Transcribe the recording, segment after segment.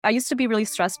I used to be really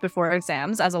stressed before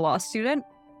exams as a law student.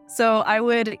 So I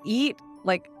would eat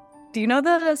do you know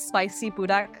the spicy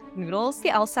budak noodles? The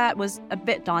LSAT was a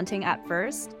bit daunting at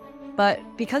first, but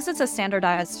because it's a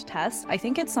standardized test, I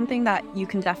think it's something that you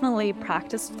can definitely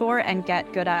practice for and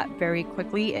get good at very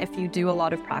quickly if you do a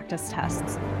lot of practice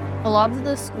tests. A lot of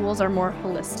the schools are more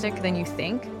holistic than you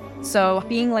think. So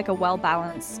being like a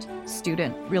well-balanced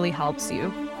student really helps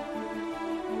you.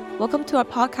 Welcome to our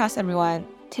podcast, everyone.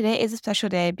 Today is a special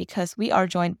day because we are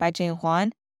joined by Jane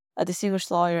Huang, a distinguished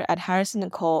lawyer at Harrison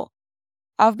 & Cole.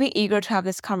 I've been eager to have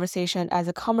this conversation as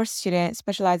a commerce student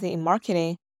specializing in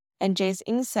marketing, and Jane's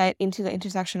insight into the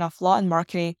intersection of law and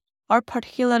marketing are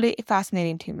particularly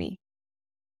fascinating to me.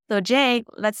 So Jane,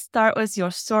 let's start with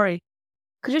your story.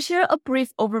 Could you share a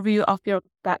brief overview of your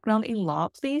background in law,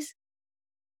 please?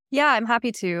 Yeah, I'm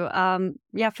happy to.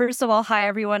 First of all, hi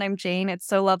everyone, I'm Jane. It's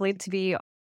so lovely to be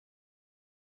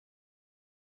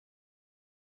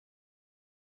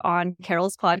on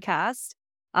Carol's podcast.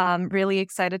 I'm really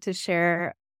excited to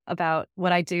share about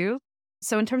what I do.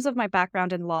 So in terms of my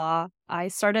background in law, I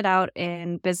started out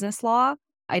in business law.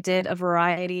 I did a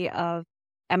variety of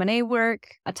M&A work,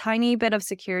 a tiny bit of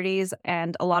securities,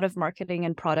 and a lot of marketing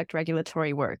and product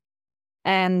regulatory work.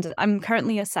 And I'm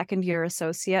currently a second-year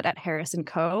associate at Harris &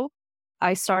 Co.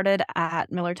 I started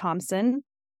at Miller Thomson,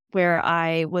 where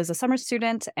I was a summer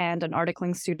student and an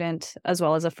articling student, as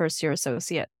well as a first-year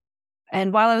associate.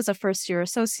 And while I was a first-year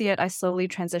associate, I slowly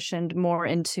transitioned more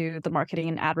into the marketing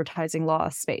and advertising law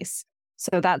space.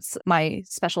 So that's my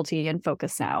specialty and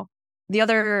focus now. The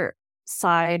other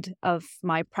side of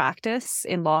my practice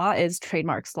in law is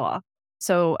trademarks law.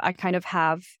 So I kind of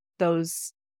have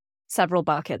those several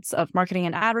buckets of marketing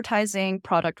and advertising,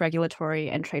 product regulatory,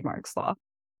 and trademarks law.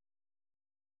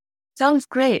 Sounds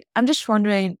great. I'm just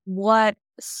wondering what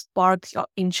sparked your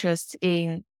interest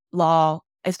in law,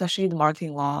 especially the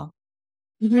marketing law.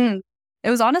 Mm-hmm. It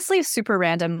was honestly super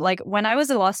random. Like when I was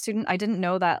a law student, I didn't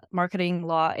know that marketing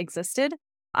law existed.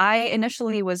 I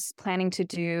initially was planning to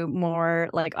do more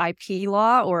like IP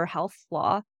law or health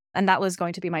law, and that was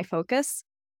going to be my focus.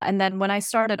 And then when I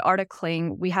started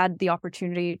articling, we had the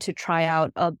opportunity to try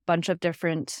out a bunch of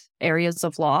different areas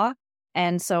of law.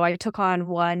 And so I took on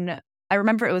one, I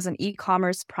remember it was an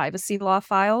e-commerce privacy law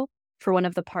file for one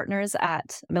of the partners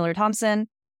at Miller Thomson.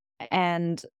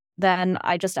 And then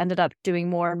I just ended up doing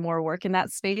more and more work in that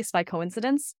space by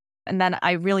coincidence. And then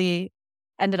I really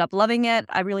ended up loving it.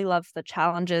 I really love the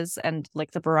challenges and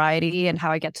like the variety and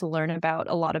how I get to learn about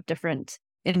a lot of different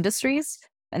industries.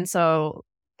 And so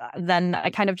then I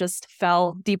kind of just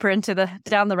fell deeper into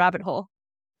down the rabbit hole.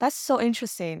 That's so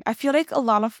interesting. I feel like a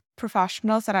lot of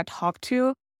professionals that I talk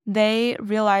to, they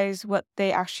realize what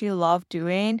they actually love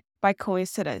doing by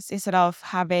coincidence instead of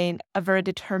having a very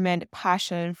determined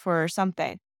passion for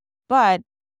something. But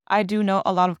I do know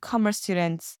a lot of commerce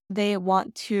students, they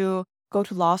want to go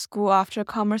to law school after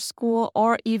commerce school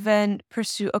or even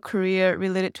pursue a career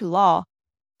related to law.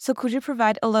 So could you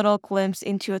provide a little glimpse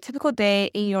into a typical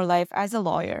day in your life as a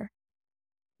lawyer?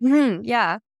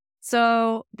 Yeah.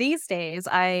 So these days,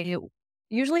 I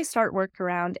usually start work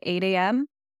around 8 a.m.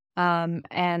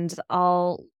 And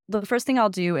the first thing I'll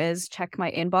do is check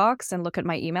my inbox and look at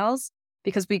my emails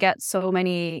because we get so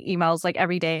many emails like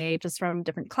every day just from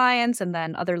different clients and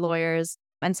then other lawyers.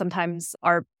 And sometimes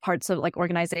our parts of like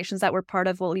organizations that we're part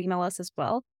of will email us as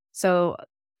well. So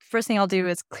first thing I'll do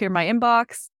is clear my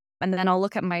inbox and then I'll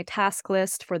look at my task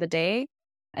list for the day.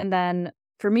 And then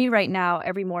for me right now,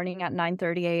 every morning at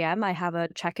 9:30 a.m., I have a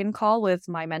check-in call with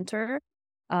my mentor.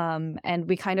 And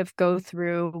we kind of go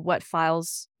through what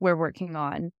files we're working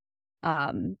on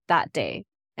that day.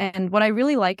 And what I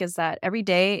really like is that every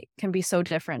day can be so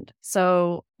different.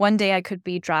 So one day I could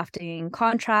be drafting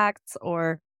contracts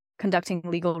or conducting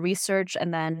legal research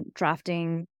and then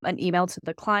drafting an email to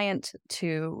the client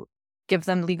to give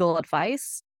them legal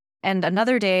advice. And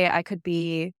another day I could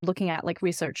be looking at like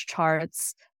research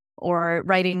charts or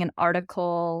writing an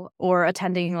article or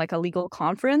attending like a legal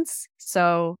conference.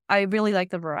 So I really like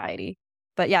the variety.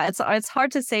 But yeah, it's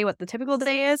hard to say what the typical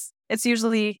day is. It's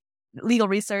usually legal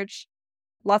research,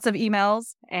 lots of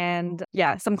emails, and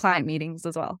yeah, some client meetings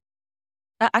as well.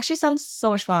 That actually sounds so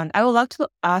much fun. I would love to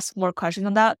ask more questions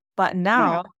on that. But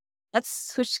now,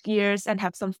 let's switch gears and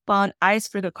have some fun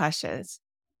icebreaker questions.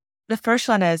 The first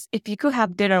one is, if you could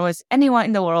have dinner with anyone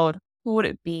in the world, who would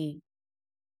it be?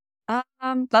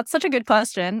 That's such a good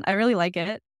question. I really like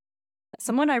it.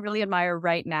 Someone I really admire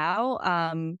right now.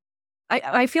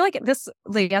 I feel like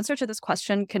the answer to this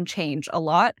question can change a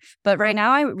lot, but right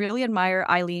now I really admire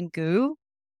Eileen Gu.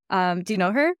 Do you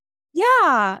know her?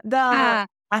 Yeah, the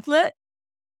athlete.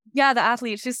 Yeah, the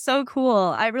athlete. She's so cool.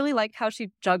 I really like how she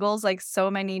juggles like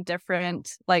so many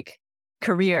different like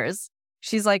careers.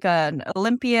 She's like an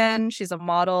Olympian, she's a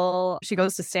model, she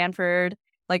goes to Stanford.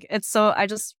 Like it's so I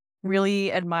just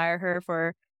really admire her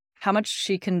for how much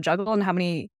she can juggle and how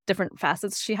many different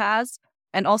facets she has.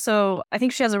 And also, I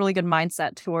think she has a really good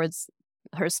mindset towards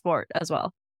her sport as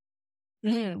well.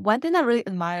 One thing I really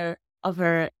admire of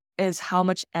her is how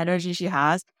much energy she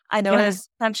has. I Yeah. noticed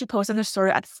time she posted her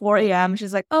story at 4 a.m.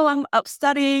 She's like, "Oh, I'm up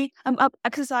studying. I'm up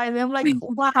exercising." I'm like,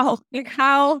 "Wow, like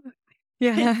how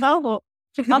Yeah. how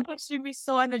how could she be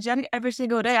so energetic every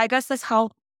single day?" I guess that's how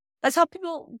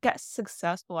people get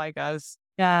successful. I guess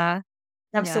Yeah.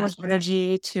 they have so Yeah. much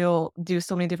energy to do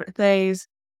so many different things.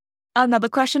 Another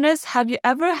question is, have you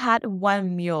ever had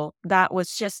one meal that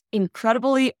was just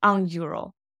incredibly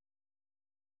unusual?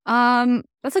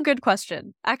 That's a good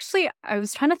question. Actually, I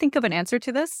was trying to think of an answer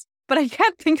to this, but I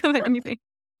can't think of anything.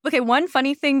 Okay, one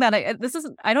funny thing that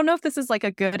I don't know if this is like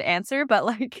a good answer, but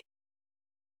like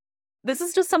this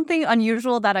is just something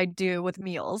unusual that I do with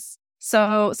meals.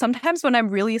 So sometimes when I'm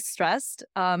really stressed,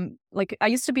 like I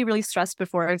used to be really stressed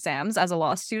before exams as a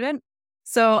law student.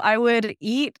 So I would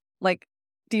eat like,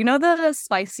 do you know the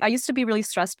spicy? I used to be really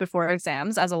stressed before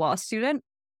exams as a law student.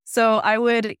 So I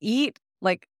would eat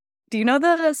like, do you know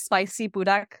the spicy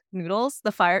budak noodles,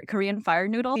 the fire Korean fire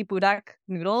noodle? The budak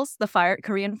noodles, the fire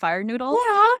Korean fire noodle?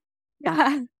 Yeah.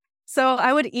 Yeah. So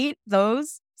I would eat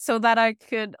those so that I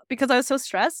could, because I was so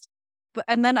stressed, but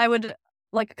and then I would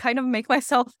like kind of make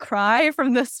myself cry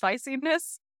from the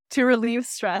spiciness to relieve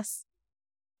stress.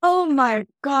 Oh my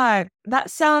God. That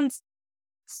sounds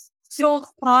so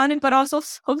fun, but also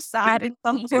so sad in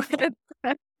some way.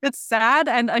 It- it's sad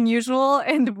and unusual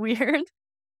and weird.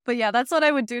 But yeah, that's what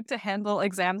I would do to handle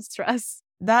exam stress.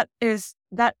 That is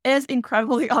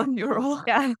incredibly unneural.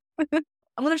 Yeah.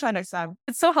 I'm gonna try next time.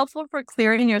 It's so helpful for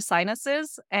clearing your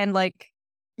sinuses and like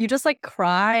you just like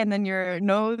cry and then your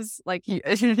nose like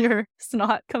your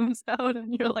snot comes out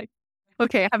and you're like,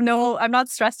 okay, I'm not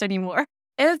stressed anymore.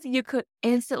 If you could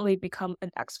instantly become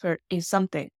an expert in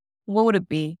something, what would it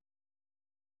be?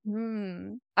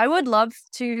 I would love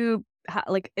to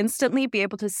like instantly be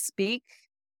able to speak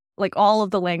like all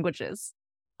of the languages,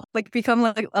 like become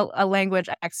like a language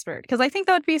expert. Because I think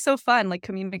that would be so fun, like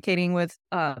communicating with,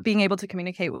 being able to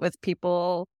communicate with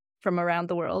people from around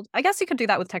the world. I guess you could do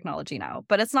that with technology now,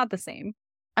 but it's not the same.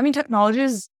 I mean, technology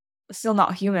is still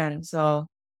not human, so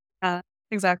Uh,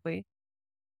 exactly.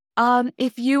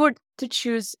 if you were to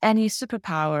choose any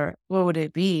superpower, what would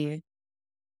it be?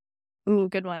 Ooh,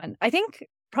 good one. I think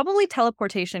probably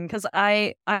teleportation because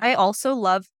I also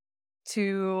love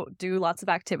to do lots of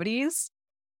activities.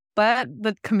 But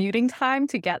the commuting time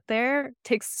to get there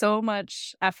takes so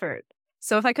much effort.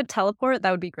 So if I could teleport,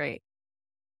 that would be great.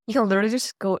 You can literally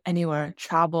just go anywhere,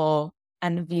 travel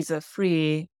and visa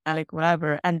free and like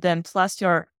whatever. And then plus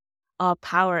your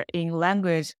power in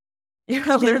language, you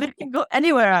can literally can go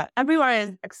anywhere. Everywhere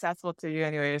is accessible to you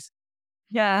anyways.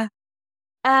 Yeah.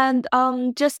 And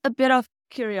just a bit of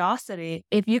curiosity,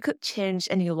 if you could change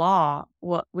any law,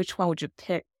 which one would you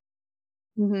pick?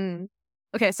 hmm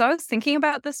Okay, so I was thinking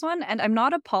about this one, and I'm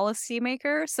not a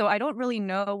policymaker, so I don't really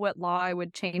know what law I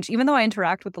would change, even though I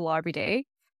interact with the law every day.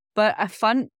 But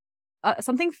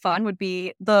something fun would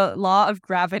be the law of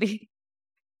gravity.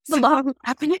 The So, law of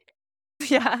happening?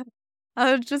 yeah,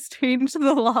 I would just change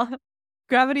the law.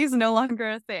 Gravity is no longer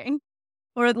a thing,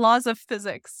 or laws of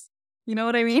physics. You know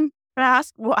what I mean?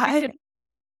 Ask why?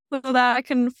 So that I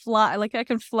can fly, like I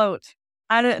can float.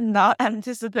 I did not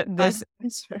anticipate Uh, this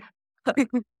answer.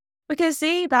 We can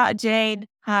see that Jane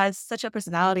has such a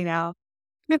personality now.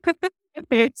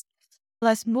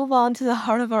 Let's move on to the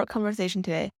heart of our conversation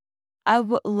today. I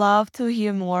would love to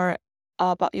hear more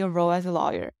about your role as a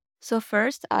lawyer. So,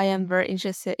 first, I am very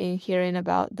interested in hearing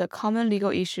about the common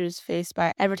legal issues faced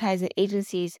by advertising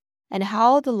agencies and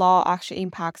how the law actually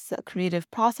impacts the creative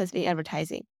process in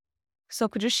advertising. So,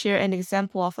 could you share an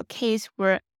example of a case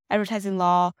where advertising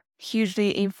law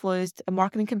hugely influenced a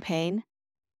marketing campaign?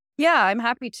 yeah, I'm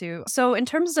happy to. So, in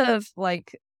terms of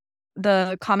like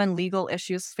the common legal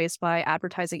issues faced by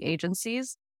advertising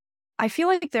agencies, I feel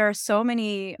like there are so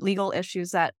many legal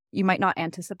issues that you might not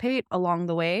anticipate along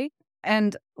the way.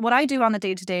 And what I do on the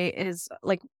day to day is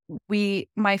like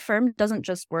my firm doesn't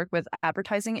just work with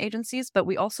advertising agencies, but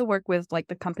we also work with like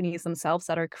the companies themselves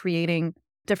that are creating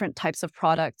different types of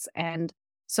products. And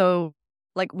so,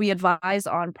 like, we advise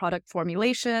on product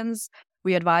formulations,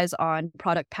 we advise on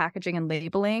product packaging and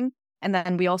labeling. And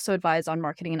then we also advise on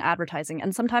marketing and advertising.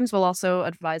 And sometimes we'll also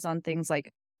advise on things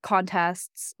like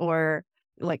contests or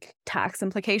like tax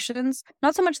implications.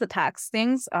 Not so much the tax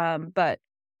things, but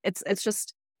it's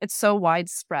just it's so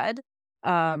widespread.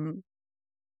 Um,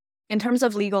 in terms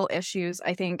of legal issues,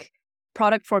 I think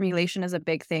product formulation is a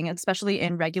big thing, especially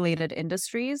in regulated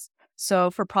industries.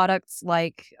 So for products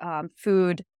like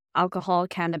food, alcohol,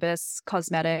 cannabis,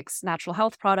 cosmetics, natural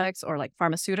health products, or like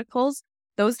pharmaceuticals,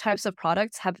 those types of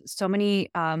products have so many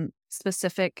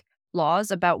specific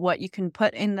laws about what you can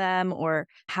put in them or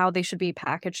how they should be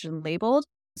packaged and labeled.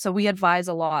 So we advise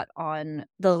a lot on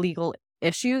the legal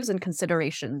issues and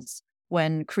considerations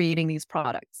when creating these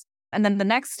products. And then the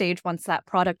next stage, once that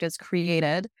product is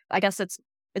created, I guess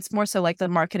it's more so like the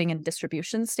marketing and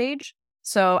distribution stage.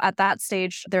 So at that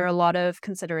stage, there are a lot of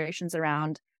considerations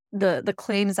around the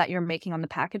claims that you're making on the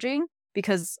packaging,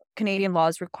 because Canadian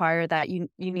laws require that you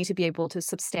need to be able to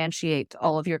substantiate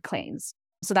all of your claims.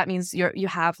 So that means you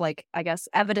have like, I guess,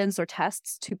 evidence or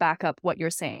tests to back up what you're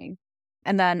saying.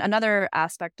 And then another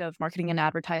aspect of marketing and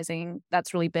advertising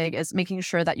that's really big is making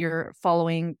sure that you're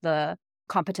following the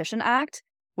Competition Act,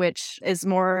 which is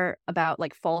more about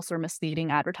like false or misleading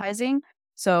advertising.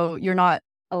 So you're not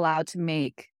allowed to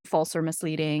make false or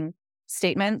misleading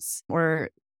statements or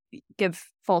give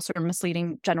false or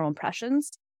misleading general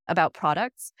impressions about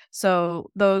products.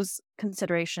 So those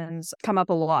considerations come up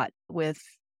a lot with,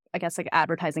 I guess, like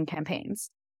advertising campaigns.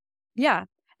 Yeah.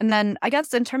 And then I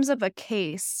guess in terms of a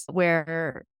case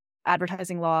where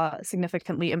advertising law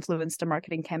significantly influenced a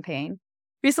marketing campaign,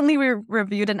 recently we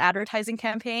reviewed an advertising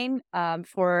campaign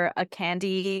for a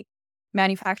candy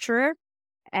manufacturer,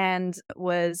 and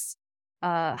was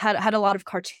had a lot of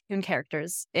cartoon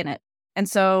characters in it. And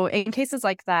so in cases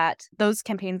like that, those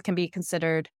campaigns can be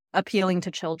considered appealing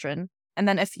to children. And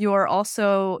then if you're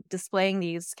also displaying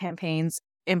these campaigns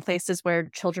in places where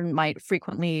children might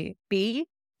frequently be,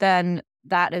 then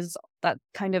that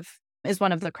kind of is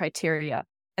one of the criteria.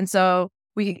 And so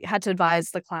we had to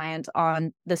advise the client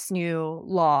on this new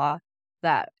law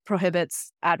that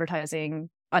prohibits advertising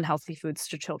unhealthy foods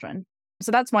to children.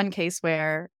 So that's one case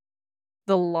where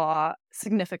the law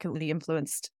significantly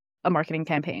influenced a marketing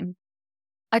campaign.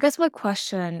 I guess my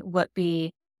question would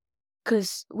be,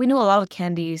 because we know a lot of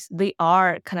candies, they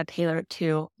are kind of tailored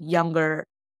to younger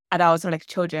adults or like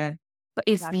children. But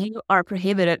if Exactly. you are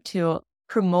prohibited to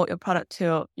promote your product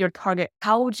to your target,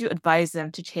 how would you advise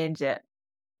them to change it?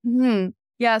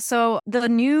 Yeah, so the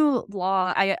new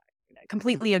law, I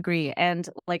completely agree. And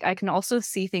like I can also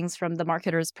see things from the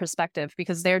marketer's perspective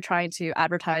because they're trying to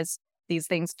advertise these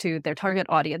things to their target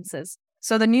audiences.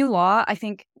 So the new law, I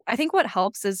think what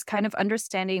helps is kind of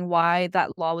understanding why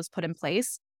that law was put in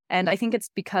place. And I think it's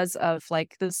because of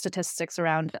like the statistics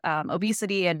around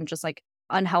obesity and just like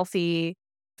unhealthy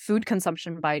food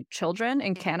consumption by children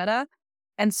in Canada.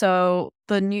 And so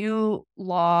the new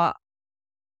law,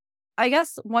 I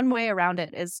guess one way around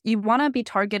it is you want to be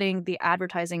targeting the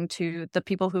advertising to the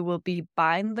people who will be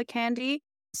buying the candy.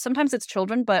 Sometimes it's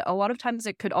children, but a lot of times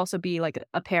it could also be like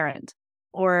a parent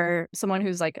or someone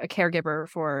who's like a caregiver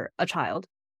for a child.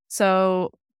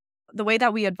 So the way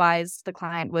that we advised the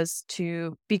client was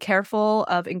to be careful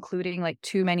of including like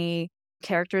too many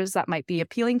characters that might be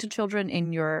appealing to children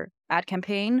in your ad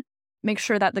campaign. Make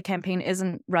sure that the campaign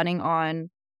isn't running on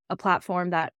a platform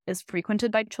that is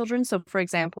frequented by children. So, for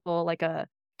example, like a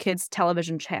kids'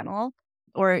 television channel,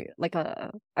 or like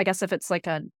I guess if it's like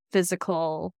a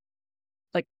physical,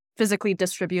 like physically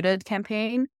distributed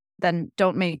campaign, then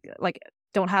don't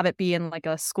have it be in like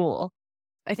a school.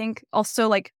 I think also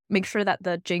like make sure that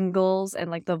the jingles and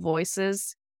like the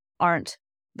voices aren't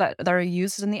that are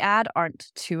used in the ad aren't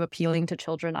too appealing to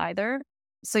children either.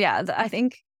 So yeah, I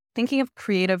think thinking of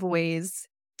creative ways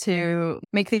to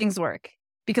make things work,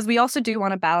 because we also do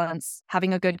want to balance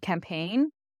having a good campaign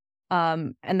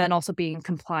and then also being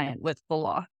compliant with the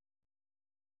law.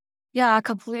 Yeah, I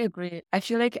completely agree. I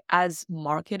feel like as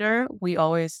marketer, we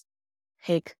always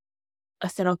take a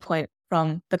central point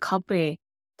from the company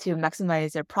to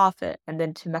maximize their profit and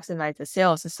then to maximize the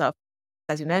sales and stuff.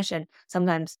 As you mentioned,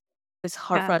 sometimes it's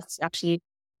hard for Yeah. us to actually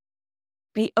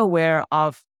be aware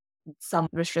of some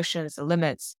restrictions and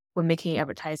limits when making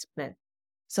advertisement.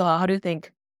 So how do you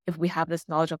think if we have this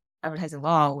knowledge of advertising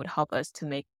law would help us to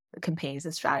make the campaigns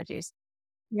and strategies?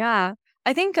 Yeah.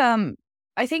 I think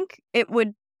it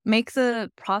would make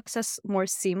the process more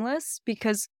seamless,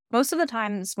 because most of the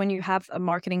times when you have a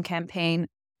marketing campaign,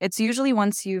 it's usually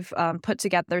once you've put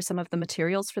together some of the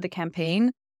materials for the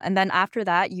campaign, and then after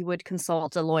that you would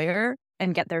consult a lawyer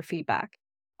and get their feedback.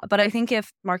 But I think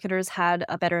if marketers had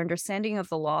a better understanding of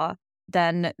the law,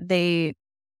 then they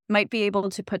might be able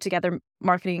to put together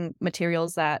marketing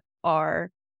materials that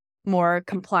are more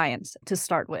compliant to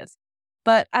start with.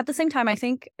 But at the same time, I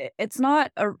think it's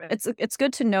not a it's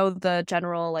good to know the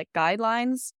general like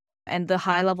guidelines and the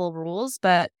high level rules,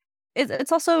 but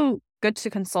it's also good to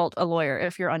consult a lawyer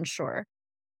if you're unsure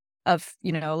of,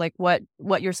 like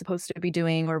what you're supposed to be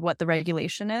doing or what the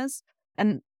regulation is.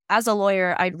 And as a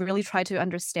lawyer, I really try to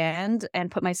understand and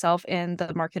put myself in the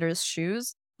marketer's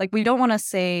shoes. Like, we don't want to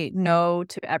say no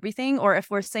to everything, or if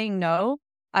we're saying no,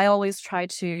 I always try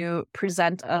to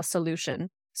present a solution.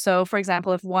 So, for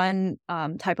example, if one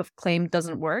type of claim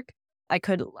doesn't work,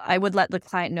 I would let the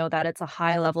client know that it's a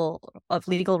high level of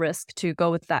legal risk to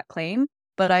go with that claim,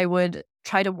 but I would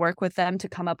try to work with them to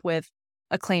come up with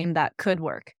a claim that could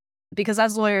work. Because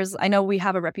as lawyers, I know we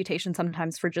have a reputation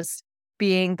sometimes for just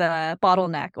being the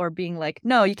bottleneck or being like,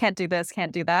 no, you can't do this,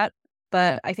 can't do that.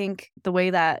 But I think the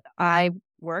way that I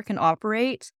work and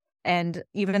operate, and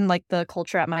even like the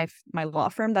culture at my law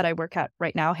firm that I work at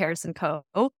right now, Harris and Co.,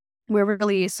 we're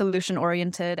really solution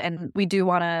oriented, and we do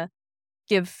want to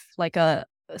give like a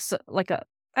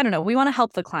I don't know, we want to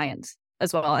help the client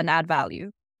as well and add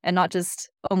value, and not just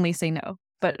only say no,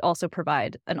 but also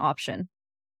provide an option.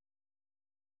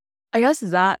 I guess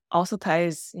that also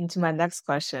ties into my next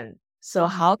question. So,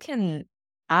 how can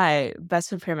I best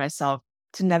prepare myself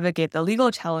to navigate the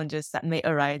legal challenges that may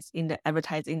arise in the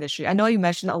advertising industry? I know you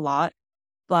mentioned a lot,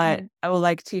 but Mhm. I would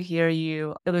like to hear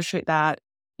you illustrate that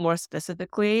more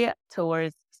specifically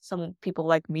towards some people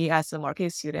like me as a marketing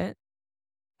student.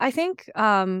 I think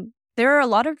there are a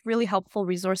lot of really helpful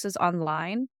resources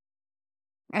online.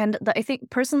 And I think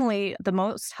personally, the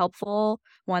most helpful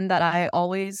one that I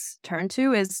always turn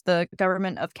to is the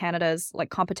Government of Canada's like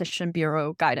Competition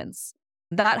Bureau guidance.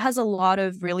 That has a lot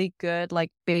of really good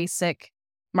like basic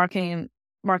marketing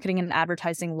marketing and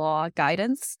advertising law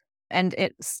guidance, and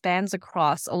it spans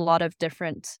across a lot of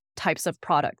different types of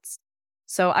products.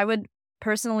 So I would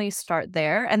personally start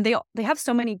there, and they have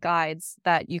so many guides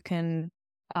that you can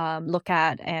look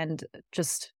at and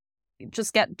just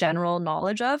get general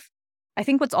knowledge of. I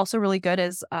think what's also really good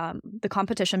is the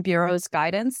Competition Bureau's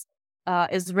guidance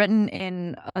is written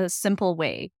in a simple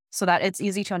way so that it's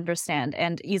easy to understand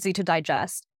and easy to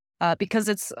digest.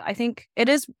 Because I think it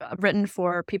is written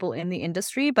for people in the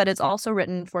industry, but it's also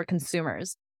written for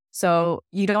consumers. So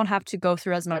you don't have to go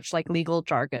through as much like legal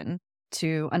jargon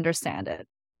to understand it.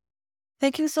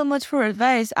 Thank you so much for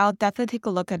advice. I'll definitely take a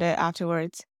look at it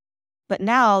afterwards. But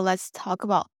now let's talk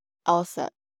about LSAT.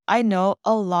 I know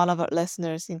a lot of our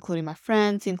listeners, including my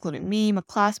friends, including me, my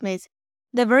classmates,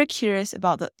 they're very curious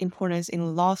about the importance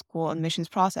in law school admissions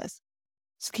process.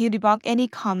 So can you debunk any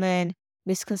common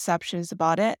misconceptions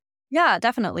about it? Yeah,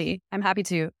 definitely. I'm happy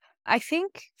to. I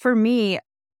think for me,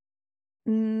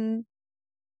 mm,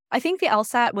 I think the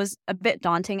LSAT was a bit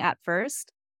daunting at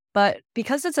first, but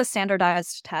because it's a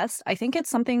standardized test, I think it's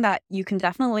something that you can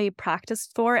definitely practice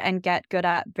for and get good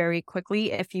at very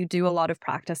quickly if you do a lot of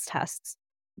practice tests.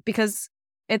 Because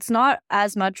it's not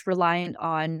as much reliant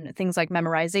on things like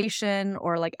memorization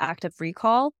or like active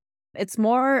recall. It's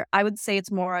more, I would say it's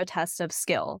more a test of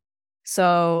skill.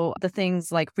 So the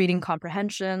things like reading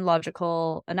comprehension,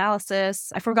 logical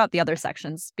analysis, I forgot the other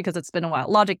sections because it's been a while,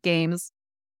 logic games.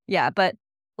 Yeah, but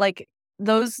like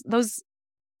those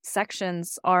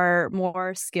sections are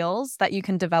more skills that you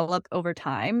can develop over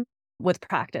time with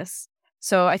practice.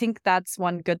 So I think that's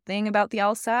one good thing about the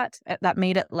LSAT that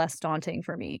made it less daunting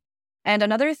for me. And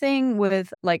another thing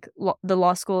with like the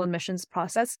law school admissions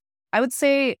process, I would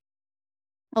say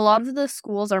a lot of the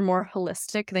schools are more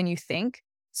holistic than you think.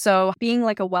 So being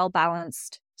like a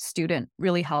well-balanced student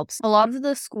really helps. A lot of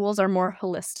the schools are more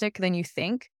holistic than you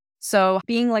think. So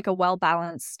being like a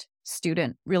well-balanced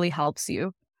student really helps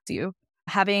you.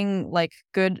 Having like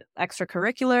good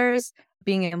extracurriculars,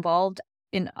 being involved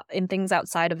in things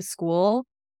outside of school,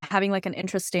 having like an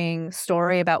interesting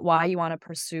story about why you want to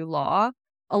pursue law,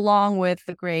 along with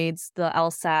the grades, the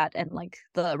LSAT, and like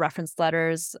the reference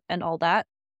letters and all that,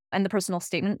 and the personal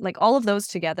statement, like all of those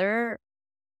together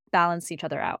balance each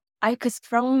other out. Because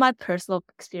from my personal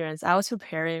experience, I was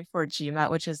preparing for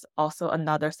GMAT, which is also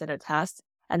another standard test.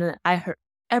 And then I heard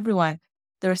everyone,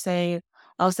 they were saying,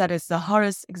 LSAT is the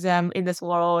hardest exam in this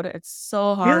world. It's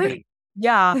so hard. Really?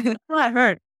 Yeah, that's what I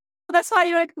heard. That's why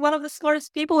you're like one of the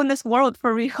smartest people in this world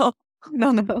for real.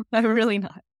 No, no, I'm really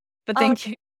not. But Um, thank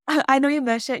you. I know you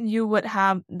mentioned you would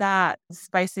have that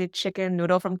spicy chicken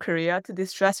noodle from Korea to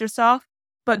distress yourself,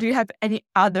 but do you have any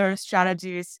other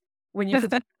strategies when you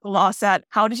could lost that?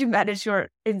 How did you manage your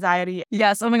anxiety?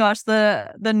 Yes, oh my gosh,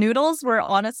 the noodles were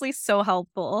honestly so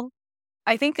helpful.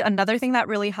 I think another thing that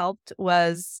really helped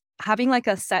was having like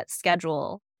a set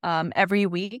schedule every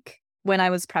week when I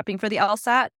was prepping for the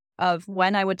LSAT of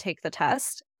when I would take the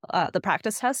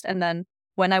practice test, and then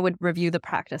when I would review the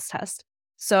practice test.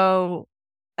 So,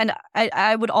 and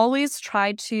I would always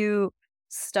try to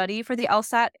study for the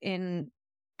LSAT in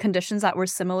conditions that were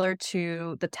similar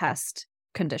to the test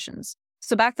conditions.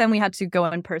 So back then we had to go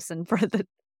in person for the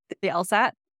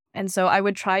LSAT. And so I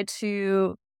would try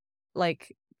to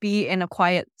like be in a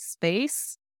quiet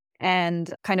space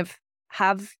and kind of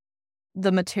have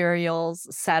the materials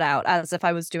set out as if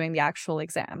I was doing the actual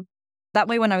exam. That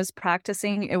way, when I was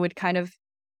practicing, it would kind of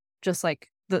just like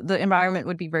the environment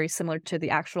would be very similar to the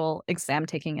actual exam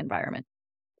taking environment.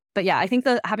 But yeah, I think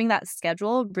that having that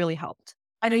schedule really helped.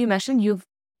 I know you mentioned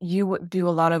you would do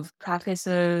a lot of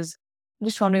practices. I'm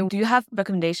just wondering, do you have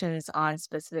recommendations on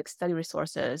specific study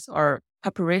resources or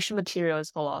preparation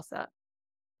materials for LSAT?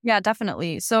 Yeah,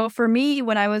 definitely. So for me,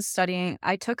 when I was studying,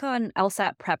 I took an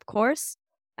LSAT prep course,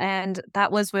 and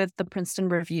that was with the Princeton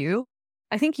Review.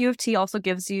 I think U of T also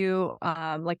gives you,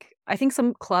 I think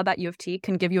some club at U of T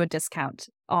can give you a discount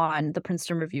on the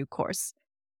Princeton Review course.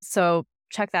 So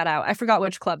check that out. I forgot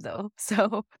which club though.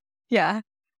 So yeah.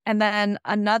 And then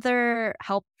another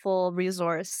helpful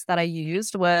resource that I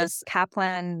used was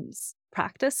Kaplan's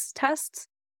practice tests.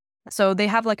 So they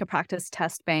have like a practice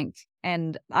test bank,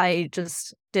 and I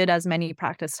just did as many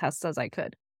practice tests as I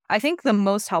could. I think the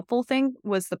most helpful thing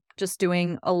was just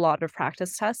doing a lot of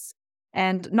practice tests,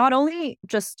 and not only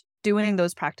just doing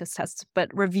those practice tests,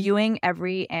 but reviewing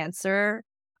every answer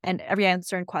and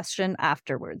question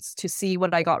afterwards to see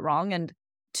what I got wrong and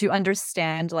to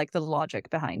understand like the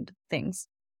logic behind things.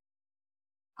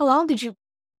 How long did you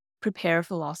prepare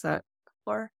for LSAT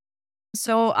for?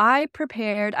 So I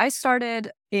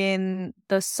started in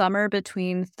the summer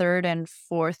between third and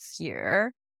fourth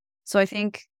year. So I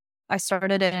think I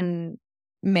started in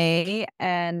May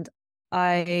and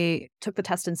I took the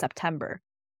test in September.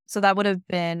 So that would have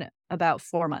been about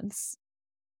 4 months.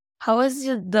 How was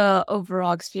the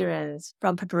overall experience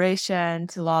from preparation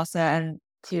to LSAT and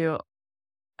to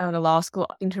the law school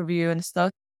interview and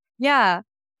stuff? Yeah.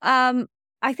 Um,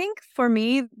 I think for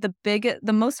me,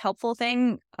 the most helpful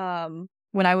thing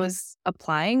when I was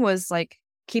applying was like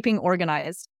keeping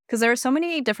organized because there are so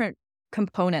many different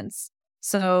components.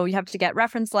 So you have to get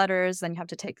reference letters, then you have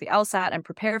to take the LSAT and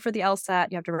prepare for the LSAT.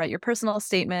 You have to write your personal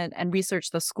statement and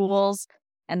research the schools,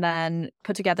 and then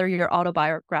put together your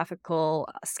autobiographical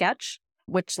sketch,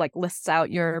 which like lists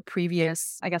out your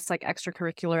previous, I guess, like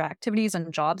extracurricular activities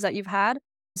and jobs that you've had.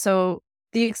 So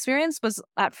the experience was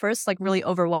at first like really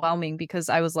overwhelming because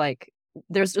I was like,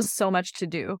 there's just so much to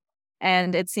do.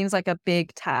 And it seems like a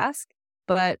big task,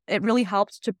 but it really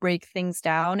helped to break things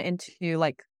down into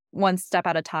like one step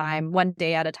at a time, one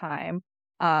day at a time.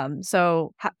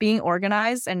 Being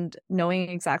organized and knowing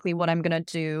exactly what I'm going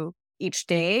to do each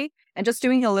day and just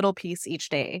doing a little piece each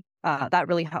day, that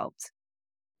really helped.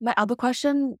 My other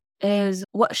question is,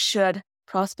 what should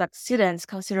prospect students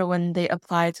consider when they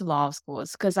apply to law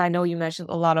schools? Because I know you mentioned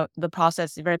a lot of the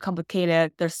process is very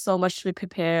complicated. There's so much to be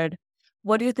prepared.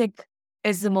 What do you think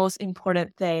is the most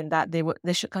important thing that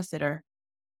they should consider?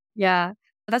 Yeah,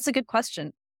 that's a good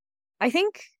question. I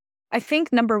think I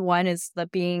think number one is the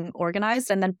being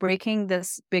organized and then breaking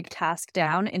this big task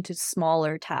down into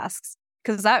smaller tasks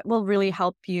because that will really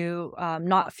help you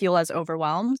not feel as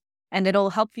overwhelmed and it'll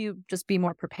help you just be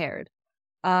more prepared.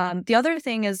 The other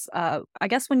thing is, I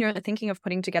guess when you're thinking of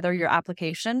putting together your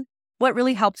application, what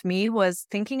really helped me was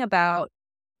thinking about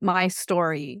my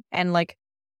story and like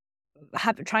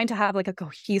trying to have like a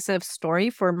cohesive story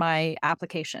for my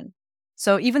application.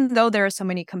 So even though there are so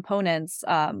many components,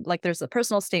 like there's a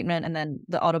personal statement and then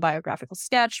the autobiographical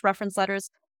sketch, reference letters,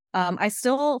 I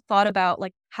still thought about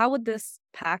like how would this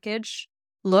package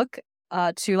look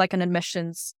to like an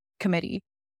admissions committee.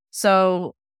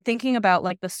 So thinking about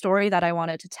like the story that I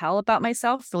wanted to tell about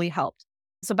myself really helped.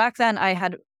 So back then I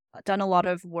had done a lot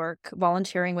of work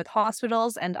volunteering with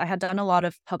hospitals and I had done a lot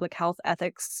of public health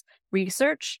ethics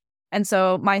research. And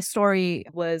so my story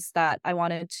was that I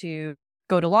wanted to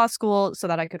go to law school so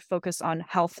that I could focus on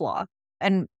health law.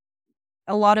 And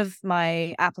a lot of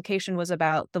my application was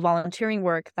about the volunteering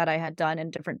work that I had done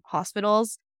in different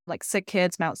hospitals, like Sick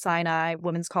Kids, Mount Sinai,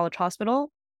 Women's College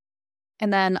Hospital.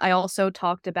 And then I also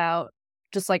talked about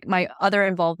just like my other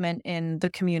involvement in the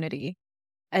community.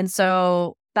 And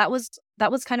so that was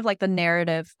kind of like the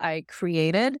narrative I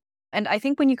created. And I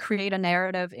think when you create a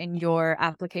narrative in your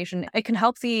application, it can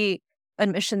help the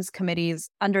admissions committees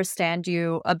understand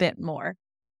you a bit more.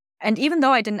 And even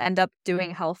though I didn't end up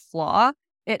doing health law,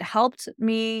 it helped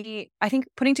me, I think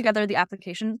putting together the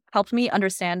application helped me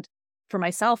understand for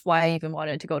myself why I even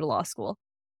wanted to go to law school.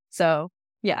 So,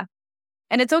 yeah.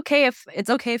 And it's okay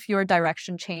if your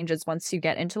direction changes once you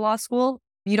get into law school.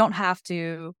 You don't have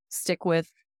to stick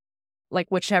with like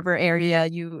whichever area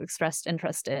you expressed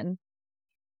interest in.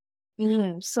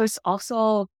 So it's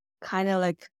also kind of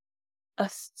like a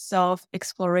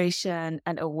self-exploration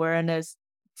and awareness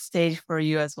stage for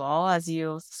you as well, as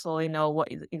you slowly know what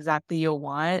exactly you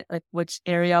want, like which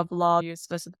area of law you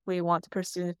specifically want to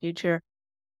pursue in the future.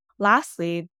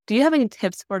 Lastly, do you have any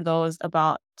tips for those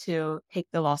about to take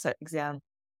the LSAT exam?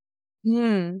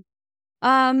 Hmm.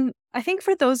 I think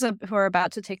for those who are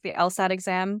about to take the LSAT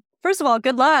exam, first of all,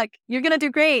 good luck. You're gonna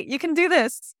do great. You can do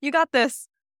this. You got this.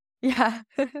 Yeah.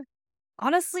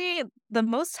 Honestly, the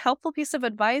most helpful piece of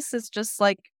advice is just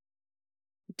like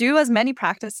do as many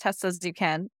practice tests as you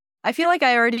can. I feel like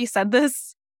I already said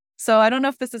this, so I don't know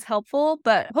if this is helpful,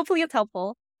 but hopefully it's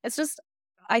helpful. It's just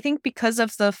I think because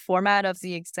of the format of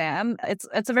the exam,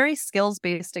 it's a very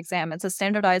skills-based exam. It's a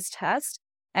standardized test,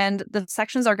 and the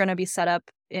sections are going to be set up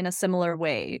in a similar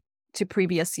way to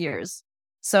previous years.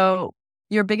 So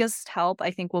your biggest help,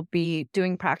 I think, will be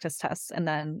doing practice tests and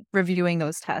then reviewing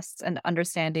those tests and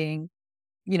understanding,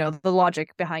 the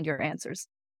logic behind your answers.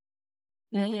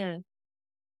 Mhm.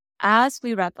 As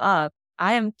we wrap up,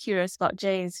 I am curious about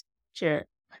Jane's future.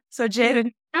 So,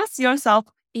 Jane, ask yourself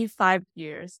in 5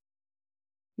 years.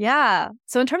 Yeah.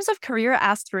 So in terms of career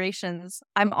aspirations,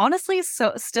 I'm honestly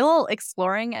still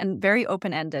exploring and very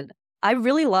open-ended. I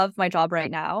really love my job right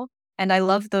now, and I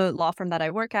love the law firm that I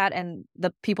work at and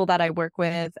the people that I work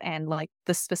with and like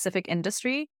the specific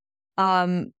industry.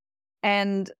 Um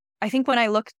and I think when I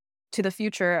look to the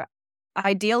future,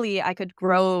 ideally I could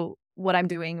grow what I'm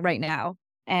doing right now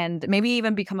and maybe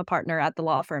even become a partner at the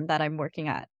law firm that I'm working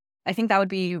at. I think that would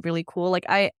be really cool. Like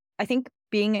I think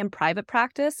being in private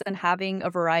practice and having a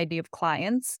variety of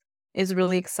clients is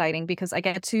really exciting because I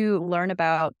get to learn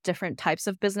about different types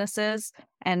of businesses,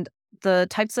 and the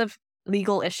types of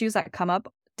legal issues that come up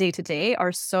day to day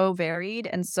are so varied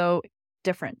and so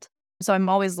different. So I'm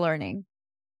always learning.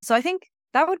 So I think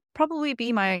that would probably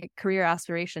be my career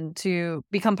aspiration, to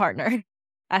become partner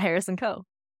at Harris & Co.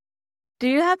 Do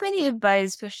you have any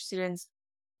advice for students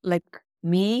like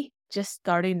me just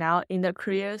starting out in their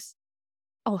careers?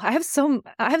 Oh, I have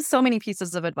so many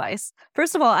pieces of advice.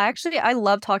 First of all, I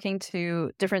love talking to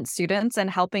different students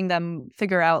and helping them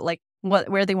figure out like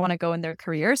where they want to go in their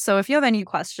career. So if you have any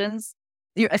questions,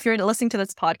 if you're listening to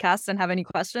this podcast and have any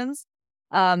questions,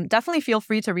 definitely feel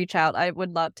free to reach out. I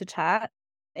would love to chat.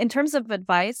 In terms of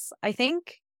advice, I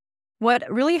think what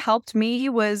really helped me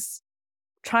was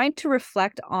trying to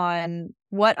reflect on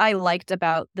what I liked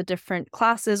about the different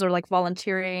classes or like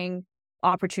volunteering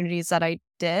opportunities that I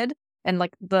did, and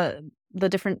like the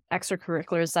different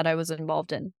extracurriculars that I was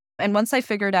involved in. And once I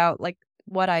figured out like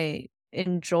what I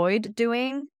enjoyed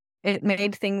doing, it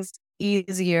made things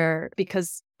easier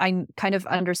because I kind of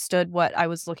understood what I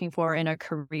was looking for in a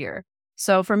career.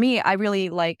 So for me, I really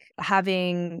like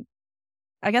having,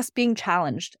 I guess, being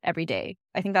challenged every day.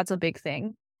 I think that's a big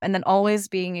thing. And then always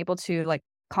being able to like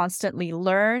constantly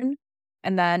learn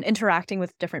and then interacting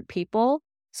with different people.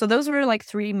 So those were like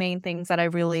three main things that I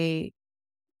really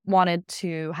wanted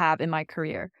to have in my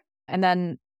career. And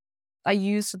then I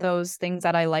used those things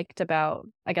that I liked about,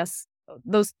 I guess,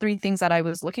 those three things that I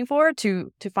was looking for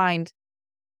to find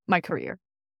my career.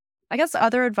 I guess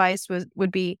other advice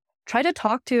would be try to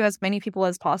talk to as many people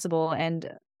as possible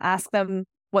and ask them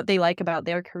what they like about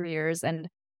their careers and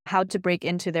how to break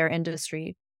into their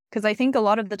industry. Because I think a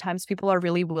lot of the times people are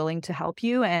really willing to help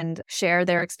you and share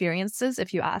their experiences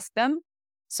if you ask them.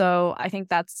 So I think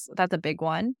that's a big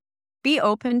one. Be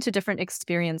open to different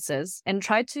experiences and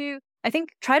try to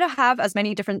have as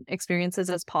many different experiences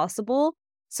as possible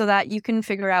so that you can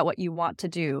figure out what you want to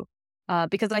do.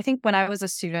 Because I think when I was a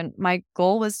student, my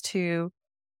goal was to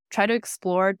try to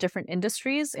explore different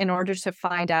industries in order to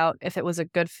find out if it was a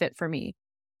good fit for me.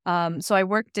 So I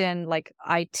worked in like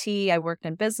IT, I worked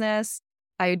in business,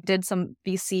 I did some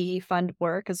VC fund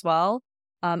work as well,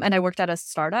 and I worked at a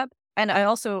startup, and I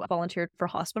also volunteered for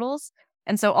hospitals.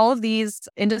 And so all of these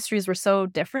industries were so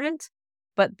different,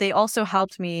 but they also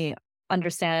helped me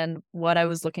understand what I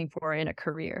was looking for in a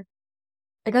career.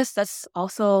 I guess that's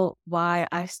also why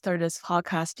I started this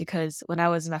podcast, because when I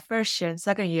was in my first year and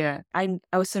second year, I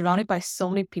was surrounded by so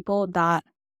many people that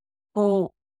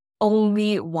who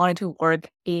only wanted to work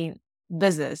in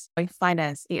business, in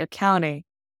finance, in accounting.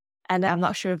 And I'm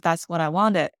not sure if that's what I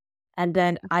wanted. And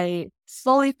then I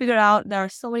slowly figured out there are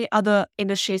so many other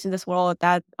industries in this world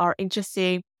that are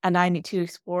interesting and I need to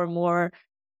explore more,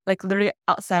 like literally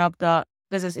outside of the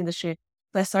business industry.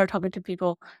 So I started talking to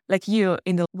people like you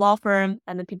in the law firm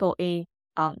and then people in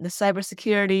the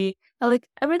cybersecurity. And like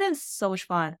everything's so much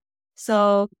fun.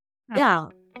 So yeah,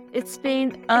 it's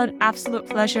been an absolute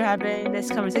pleasure having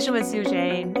this conversation with you,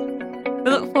 Jane. We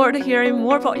look forward to hearing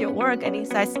more about your work and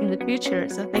insights in the future.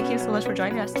 So thank you so much for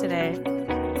joining us today.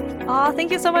 Oh,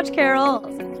 thank you so much,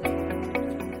 Carol.